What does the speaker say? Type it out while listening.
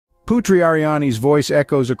Putri Ariani's voice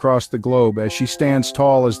echoes across the globe as she stands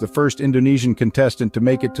tall as the first Indonesian contestant to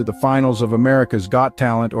make it to the finals of America's Got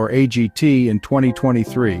Talent, or AGT, in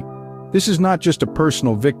 2023. This is not just a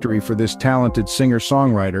personal victory for this talented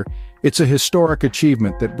singer-songwriter, it's a historic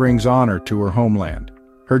achievement that brings honor to her homeland.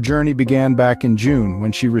 Her journey began back in June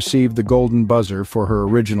when she received the Golden Buzzer for her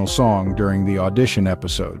original song during the audition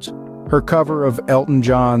episodes. Her cover of Elton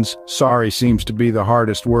John's "Sorry Seems to Be the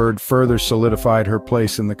Hardest Word" further solidified her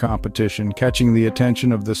place in the competition, catching the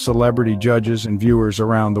attention of the celebrity judges and viewers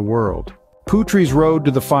around the world. Putri's road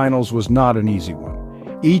to the finals was not an easy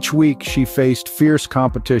one. Each week she faced fierce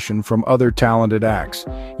competition from other talented acts,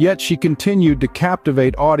 yet she continued to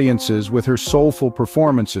captivate audiences with her soulful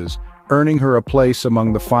performances, earning her a place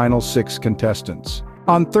among the final 6 contestants.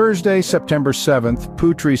 On Thursday, September 7th,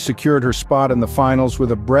 Putri secured her spot in the finals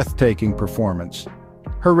with a breathtaking performance.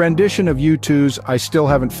 Her rendition of U2's "I Still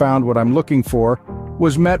Haven't Found What I'm Looking For"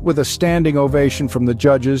 was met with a standing ovation from the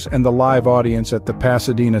judges and the live audience at the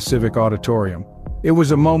Pasadena Civic Auditorium. It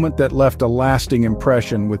was a moment that left a lasting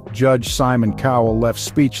impression, with Judge Simon Cowell left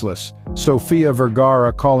speechless, Sofia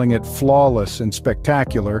Vergara calling it flawless and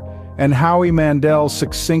spectacular, and Howie Mandel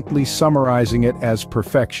succinctly summarizing it as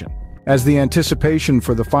perfection. As the anticipation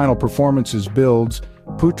for the final performances builds,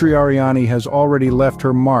 Putri Ariani has already left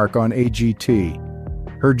her mark on AGT.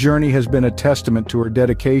 Her journey has been a testament to her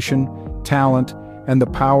dedication, talent, and the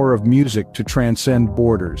power of music to transcend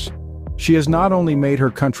borders. She has not only made her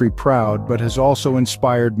country proud, but has also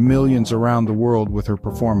inspired millions around the world with her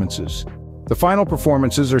performances. The final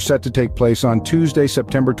performances are set to take place on Tuesday,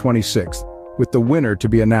 September 26th, with the winner to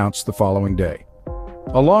be announced the following day.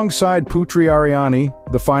 Alongside Putri Ariani,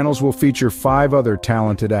 the finals will feature 5 other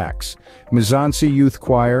talented acts: Mizansi Youth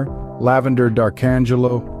Choir, Lavender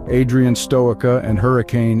D'Arcangelo, Adrian Stoica, and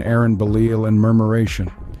Hurricane Aaron Belial and Murmuration.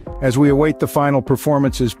 As we await the final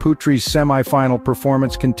performances, Putri's semi-final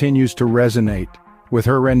performance continues to resonate, with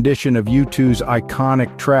her rendition of U2's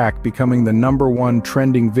iconic track becoming the #1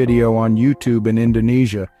 trending video on YouTube in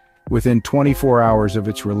Indonesia within 24 hours of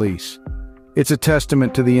its release. It's a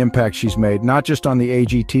testament to the impact she's made, not just on the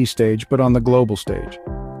AGT stage, but on the global stage.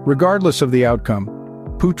 Regardless of the outcome,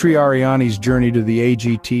 Putri Ariani's journey to the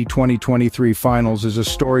AGT 2023 finals is a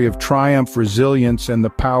story of triumph, resilience, and the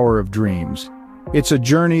power of dreams. It's a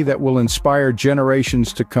journey that will inspire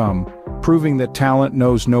generations to come, proving that talent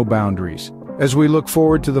knows no boundaries. As we look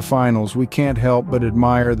forward to the finals, we can't help but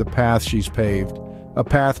admire the path she's paved, a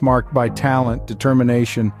path marked by talent,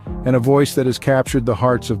 determination, and a voice that has captured the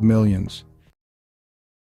hearts of millions.